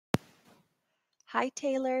Hi,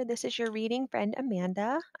 Taylor. This is your reading friend,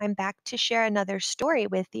 Amanda. I'm back to share another story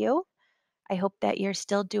with you. I hope that you're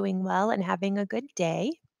still doing well and having a good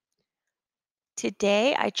day.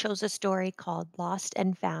 Today, I chose a story called Lost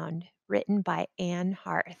and Found, written by Anne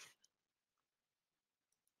Harth.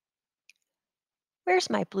 Where's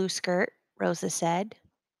my blue skirt? Rosa said.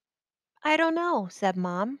 I don't know, said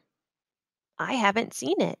Mom. I haven't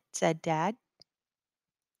seen it, said Dad.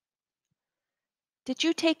 Did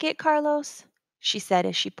you take it, Carlos? She said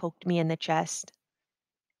as she poked me in the chest.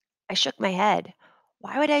 I shook my head.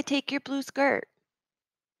 Why would I take your blue skirt?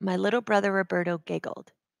 My little brother Roberto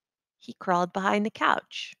giggled. He crawled behind the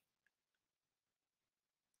couch.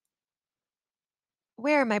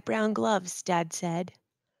 Where are my brown gloves? Dad said.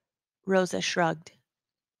 Rosa shrugged.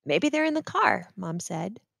 Maybe they're in the car, Mom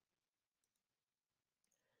said.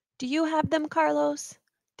 Do you have them, Carlos?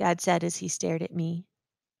 Dad said as he stared at me.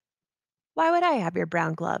 Why would I have your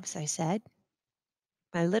brown gloves? I said.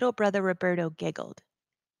 My little brother Roberto giggled.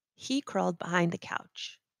 He crawled behind the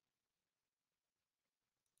couch.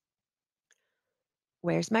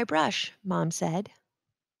 Where's my brush? Mom said.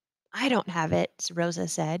 I don't have it, Rosa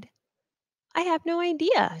said. I have no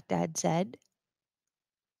idea, Dad said.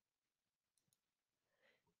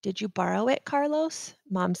 Did you borrow it, Carlos?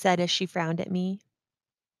 Mom said as she frowned at me.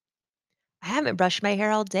 I haven't brushed my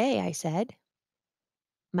hair all day, I said.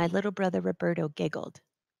 My little brother Roberto giggled.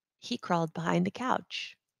 He crawled behind the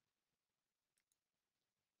couch.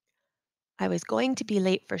 I was going to be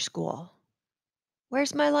late for school.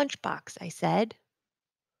 Where's my lunchbox? I said.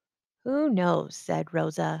 Who knows? Said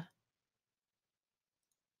Rosa.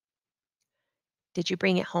 Did you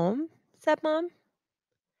bring it home? Said Mom.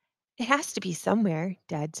 It has to be somewhere,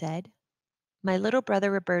 Dad said. My little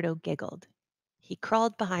brother Roberto giggled. He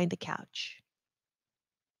crawled behind the couch.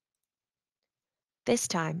 This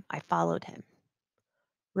time I followed him.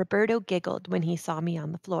 Roberto giggled when he saw me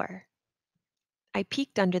on the floor. I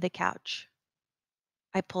peeked under the couch.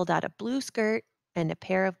 I pulled out a blue skirt and a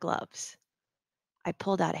pair of gloves. I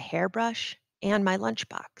pulled out a hairbrush and my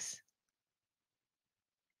lunchbox.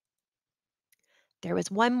 There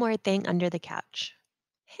was one more thing under the couch.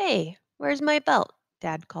 Hey, where's my belt?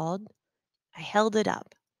 Dad called. I held it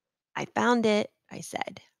up. I found it, I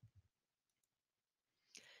said.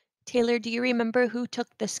 Taylor, do you remember who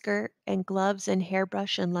took the skirt and gloves and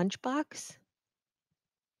hairbrush and lunchbox?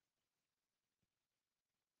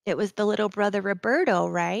 It was the little brother Roberto,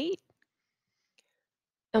 right?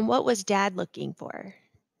 And what was Dad looking for?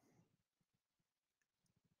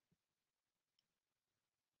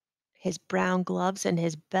 His brown gloves and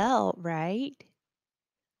his belt, right?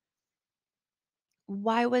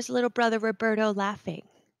 Why was little brother Roberto laughing?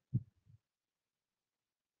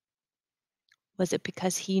 Was it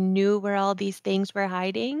because he knew where all these things were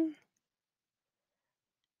hiding?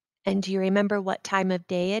 And do you remember what time of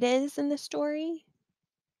day it is in the story?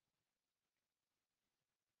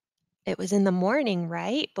 It was in the morning,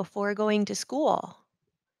 right? Before going to school.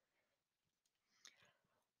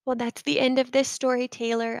 Well, that's the end of this story,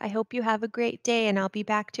 Taylor. I hope you have a great day, and I'll be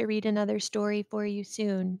back to read another story for you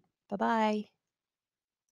soon. Bye bye.